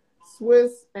 Like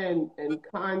Swiss and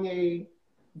Kanye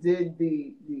did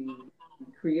the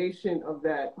creation of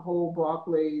that whole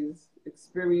Barclays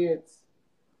experience.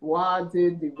 Wad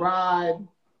did the ride,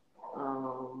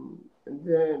 and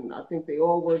then I think they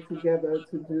all worked together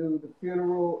to do the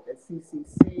funeral at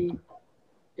CCC.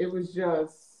 It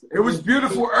was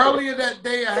beautiful. Earlier that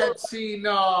day, I had seen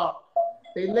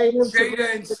they laid him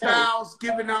Jada and Styles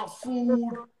giving out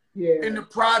food in the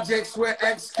projects where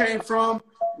X came from.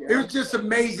 It was just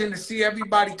amazing to see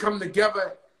everybody come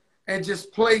together and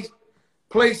just play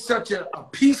such a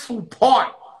peaceful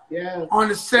part on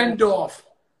the send-off.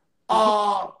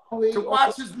 To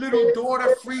watch his little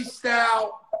daughter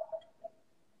freestyle,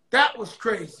 that was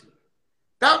crazy.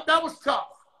 That was tough.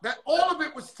 That all of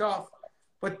it was tough,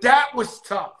 but that was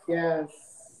tough. Yes.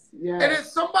 And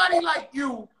it's somebody like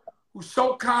you who's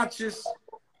so conscious,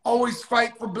 always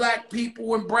fight for black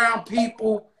people and brown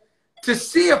people, to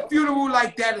see a funeral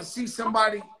like that and see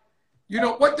somebody,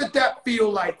 what did that feel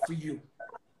like for you?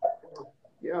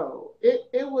 yo,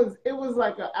 it was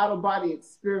like an out of body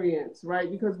experience, right?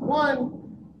 Because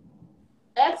one,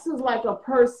 X is like a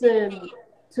person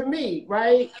to me,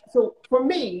 right? So for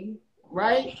me,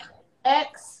 right,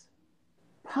 X,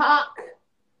 Pac,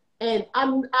 and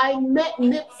I met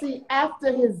Nipsey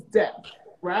after his death,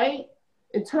 right?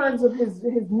 In terms of his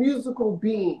musical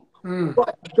being.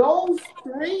 But those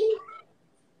three,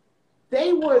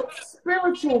 they were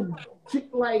spiritual,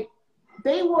 like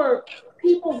they were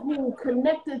people who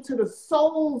connected to the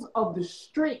souls of the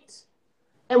street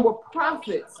and were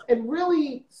prophets and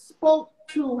really spoke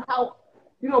to how,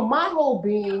 my whole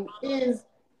being is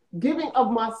giving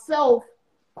of myself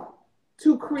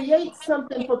to create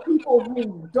something for people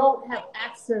who don't have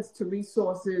access to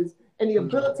resources and the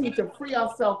ability to free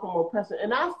ourselves from oppression.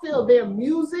 And I feel their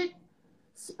music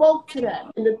spoke to that.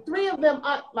 And the three of them,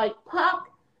 like Pac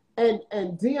and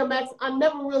DMX, I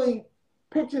never really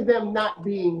pictured them not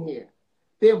being here,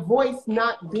 their voice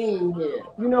not being here,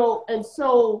 and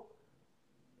so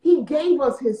he gave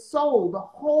us his soul the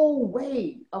whole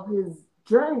way of his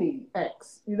journey,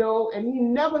 X, and he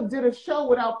never did a show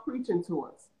without preaching to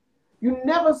us. You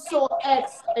never saw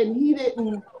X and he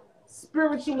didn't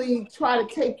spiritually try to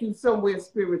take you somewhere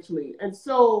spiritually. And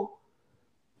so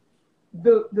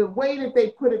the way that they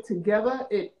put it together,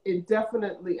 it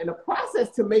definitely, and the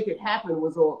process to make it happen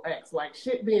was all X. Like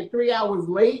shit being 3 hours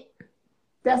late,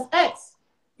 that's X.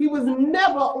 He was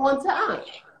never on time.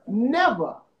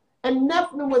 Never. And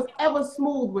nothing was ever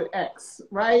smooth with X,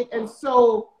 right? And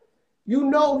so, he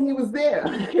was there.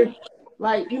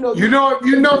 Like, You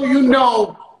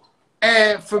know.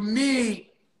 And for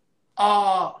me,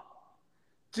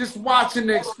 just watching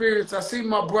the experience, I see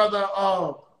my brother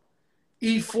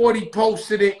E40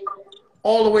 posted it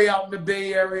all the way out in the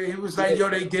Bay Area. He was like, yo,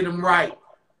 they did him right.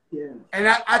 Yeah. And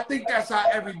I think that's how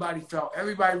everybody felt.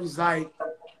 Everybody was like,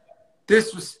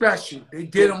 this was special. They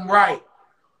did him right.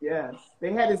 Yes.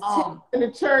 They had his Timbs in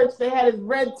the church. They had his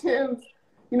red Timbs.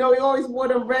 He always wore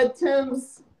them red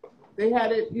Timbs. They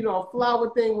had it, a flower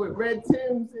thing with red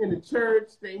Timbs in the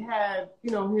church. They had,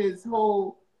 his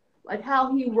whole, like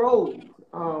how he rode,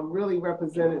 really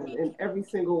represented in every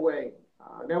single way.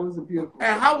 That was a beautiful.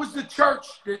 And how was the church,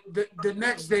 the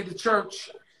next day, the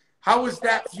church, how was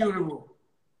that funeral?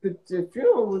 The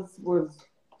funeral was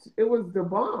the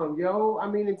bomb, yo. I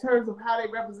mean, in terms of how they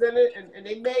represented, and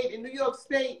they made, in New York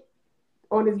State,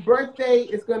 on his birthday,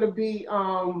 it's going to be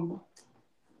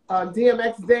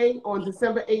DMX Day on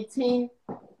December 18th.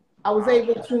 I was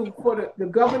able to, for the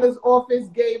governor's office,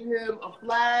 gave him a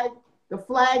flag. The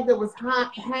flag that was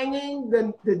hanging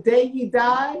the day he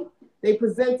died, they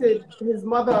presented his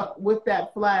mother with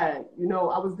that flag.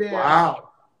 I was there.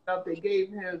 Wow. They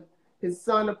gave his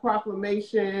son a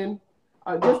proclamation.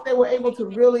 They were able to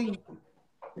really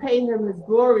pay him his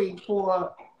glory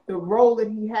for the role that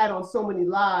he had on so many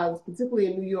lives, particularly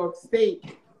in New York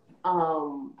State.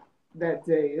 That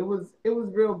day, it was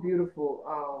real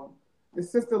beautiful. The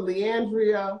sister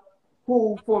Leandria,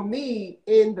 who for me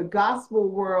in the gospel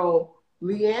world,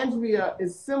 Leandria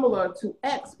is similar to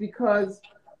X because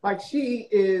like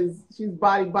she's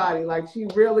body, like she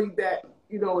really that,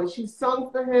 and she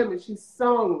sung for him and she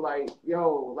sung like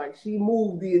she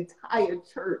moved the entire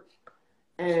church.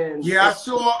 And yeah, I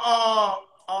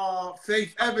saw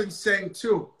Faith Evans sing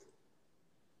too.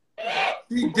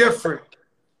 She different.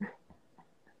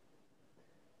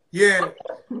 Yeah,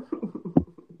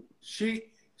 she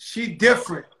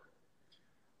different.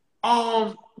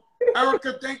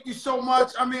 Erica, thank you so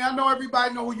much. I mean, I know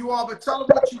everybody know who you are, but tell them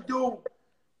what you do.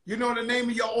 The name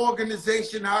of your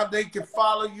organization, how they can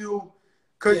follow you,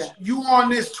 because you on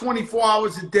this 24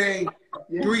 hours a day,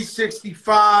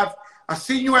 365. I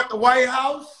seen you at the White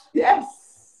House.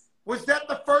 Yes. Was that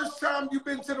the first time you've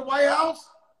been to the White House?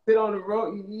 Been on the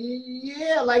road,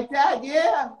 yeah, like that,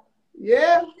 yeah.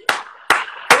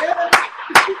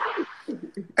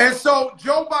 And so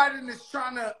Joe Biden is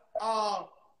trying to,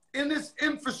 in this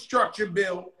infrastructure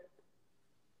bill,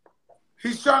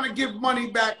 he's trying to give money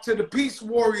back to the peace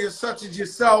warriors such as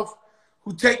yourself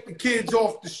who take the kids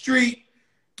off the street,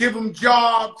 give them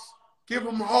jobs, give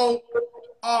them hope.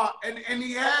 And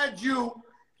he had you,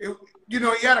 he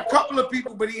had a couple of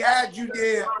people, but he had you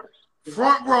there,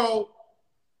 front row,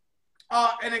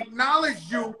 and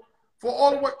acknowledged you for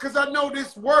all the work. Because I know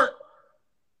this work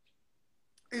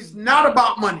is not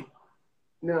about money.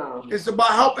 No. It's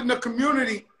about helping the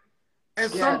community.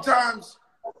 And sometimes,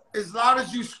 as loud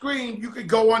as you scream, you could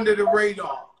go under the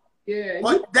radar. Yeah.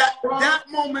 But that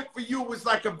moment for you was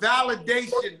like a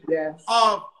validation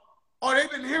of,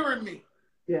 they've been hearing me.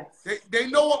 Yes. They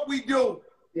know what we do.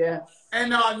 Yes. And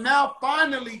now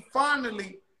finally,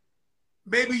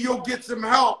 maybe you'll get some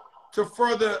help to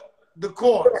further the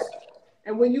cause.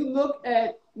 And when you look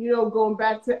at, going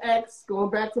back to X, going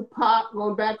back to Pop,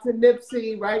 going back to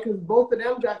Nipsey, right? Because both of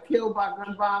them got killed by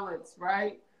gun violence,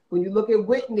 right? When you look at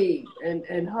Whitney and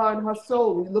her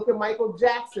soul, when you look at Michael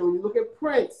Jackson, when you look at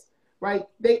Prince, right?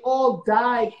 They all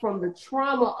died from the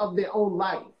trauma of their own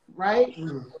life, right?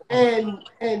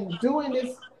 And doing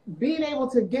this, being able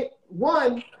to get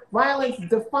violence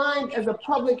defined as a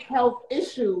public health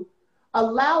issue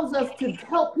allows us to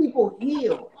help people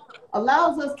heal,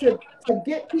 allows us to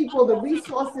get people the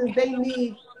resources they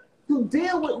need to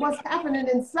deal with what's happening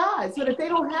inside so that they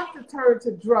don't have to turn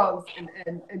to drugs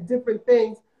and different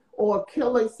things or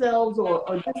kill themselves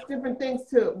or just different things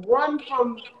to run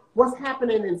from what's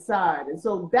happening inside. And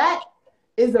so that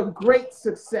is a great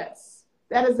success.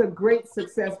 That is a great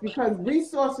success because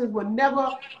resources were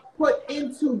never put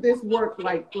into this work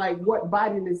like what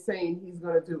Biden is saying he's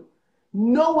going to do.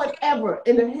 No one ever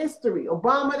in the history,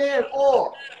 Obama there and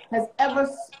all, has ever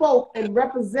spoke and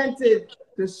represented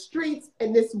the streets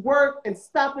and this work and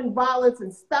stopping violence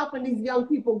and stopping these young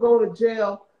people going to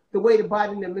jail the way the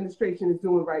Biden administration is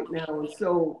doing right now. And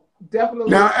so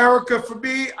definitely. Now, Erica, for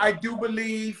me, I do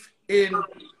believe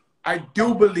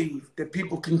that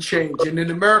people can change. And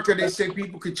in America, they say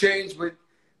people could change, but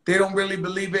they don't really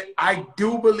believe it. I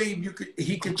do believe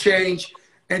he could change.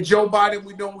 And Joe Biden,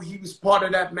 we know he was part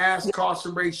of that mass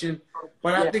incarceration,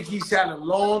 but I think he's had a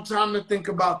long time to think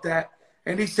about that.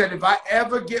 And he said, if I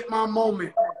ever get my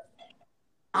moment,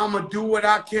 I'm going to do what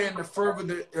I can to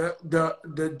further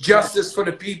the justice for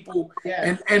the people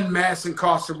and end mass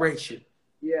incarceration.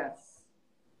 Yes.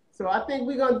 So I think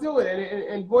we're going to do it.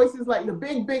 And voices like the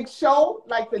Big Show,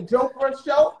 like the Joe First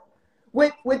Show,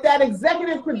 with that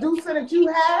executive producer that you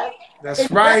have.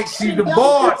 That's right. She's the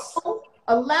boss. People,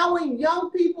 allowing young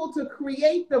people to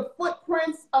create the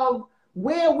footprints of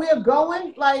where we're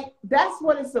going, like that's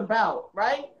what it's about,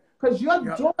 right? Because your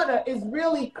daughter is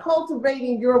really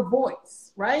cultivating your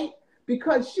voice, right?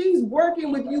 Because she's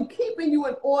working with you, keeping you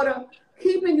in order,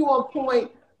 keeping you on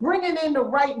point, bringing in the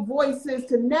right voices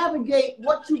to navigate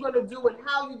what you're going to do and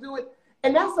how you do it.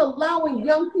 And that's allowing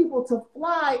young people to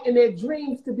fly and their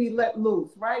dreams to be let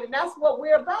loose, right? And that's what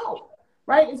we're about,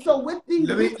 right? And so with these...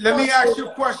 Let me ask you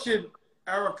a question,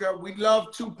 Erica. We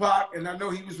love Tupac, and I know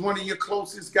he was one of your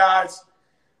closest guys.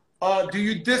 Do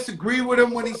you disagree with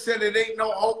him when he said it ain't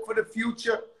no hope for the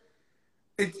future?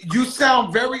 You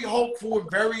sound very hopeful and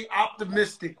very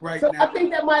optimistic right now. I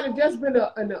think that might have just been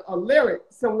a lyric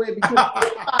somewhere because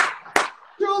I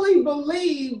truly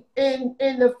believe in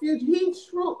the future. He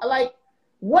like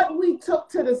what we took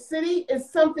to the city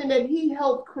is something that he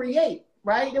helped create,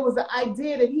 right? It was an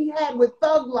idea that he had with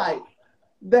Thug Life,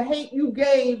 the hate you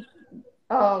gave,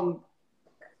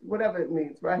 whatever it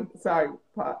means, right? Sorry,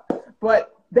 Pop.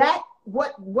 But that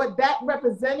what that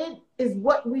represented is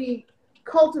what we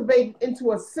cultivated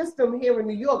into a system here in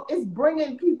New York. It's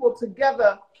bringing people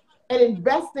together and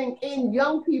investing in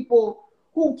young people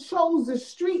who chose the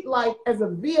street life as a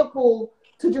vehicle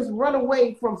to just run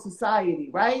away from society,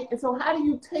 right? And so how do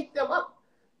you take them up?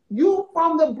 You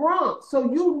from the Bronx,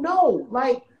 so you know,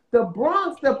 like the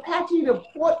Bronx, the Apache, the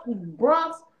Port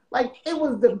Bronx, like it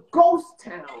was the ghost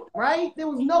town, right? There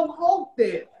was no hope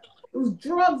there. It was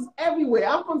drugs everywhere.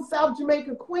 I'm from South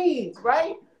Jamaica, Queens,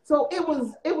 right? So it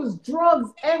was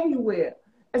drugs everywhere.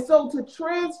 And so to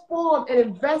transform and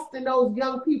invest in those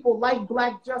young people like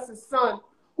Black Justice Son,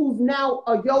 who's now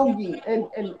a yogi and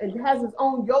has his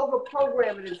own yoga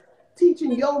program and is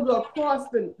teaching yoga across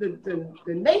the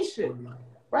nation,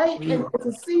 right? And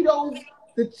to see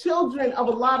the children of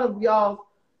a lot of y'all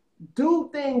do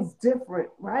things different,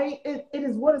 right? It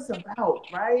is what it's about,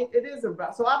 right? It is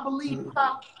about. So I believe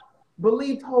Pop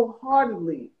believed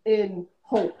wholeheartedly in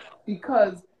hope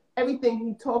because everything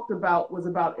he talked about was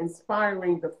about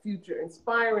inspiring the future,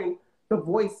 inspiring the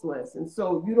voiceless. And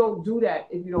so you don't do that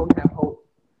if you don't have hope.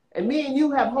 And me and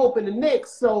you have hope in the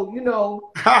Knicks, so, you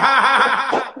know.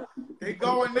 They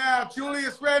going now.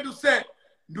 Julius Randle said,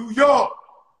 New York,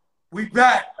 we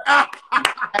back.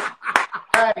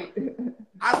 Right.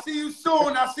 I see you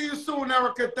soon.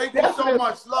 Erica. Thank you so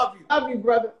much. Love you. Love you,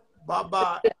 brother.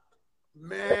 Bye-bye.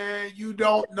 Man, you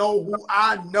don't know who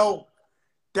I know.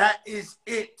 That is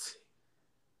it.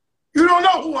 You don't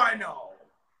know who I know.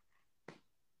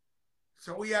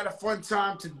 So we had a fun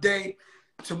time today.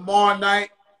 Tomorrow night,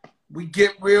 we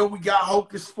get real. We got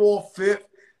Hocus 4/5.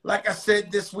 Like I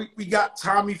said, this week we got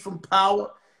Tommy from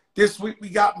Power. This week we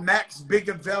got Max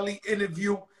Bigavelli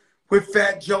interview with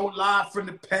Fat Joe live from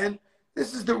the pen.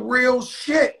 This is the real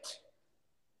shit.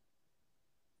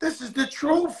 This is the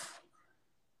truth.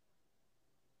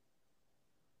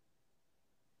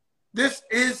 This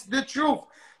is the truth.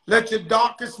 Let your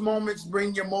darkest moments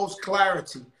bring your most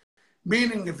clarity.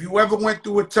 Meaning, if you ever went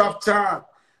through a tough time,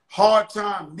 hard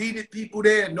time, needed people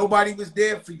there, nobody was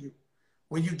there for you.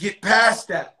 When you get past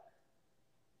that,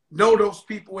 know those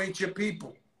people ain't your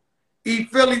people. Eat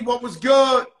Philly, what was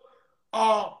good?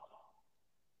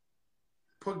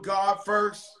 Put God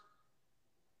first.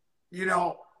 You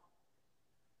know,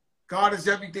 God is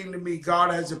everything to me.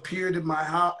 God has appeared in my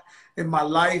heart, in my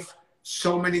life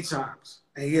so many times.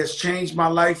 And he has changed my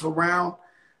life around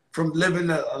from living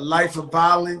a life of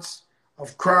violence,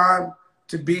 of crime,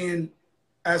 to being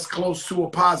as close to a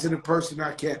positive person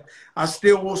I can. I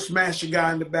still will smash a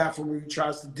guy in the bathroom when he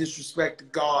tries to disrespect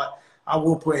God. I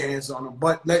will put hands on him.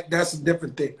 But that's a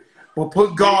different thing. But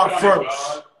put God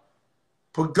first.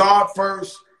 Put God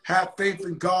first. Have faith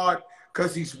in God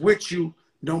because he's with you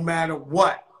no matter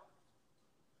what.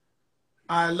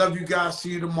 I love you guys.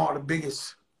 See you tomorrow. The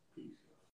biggest.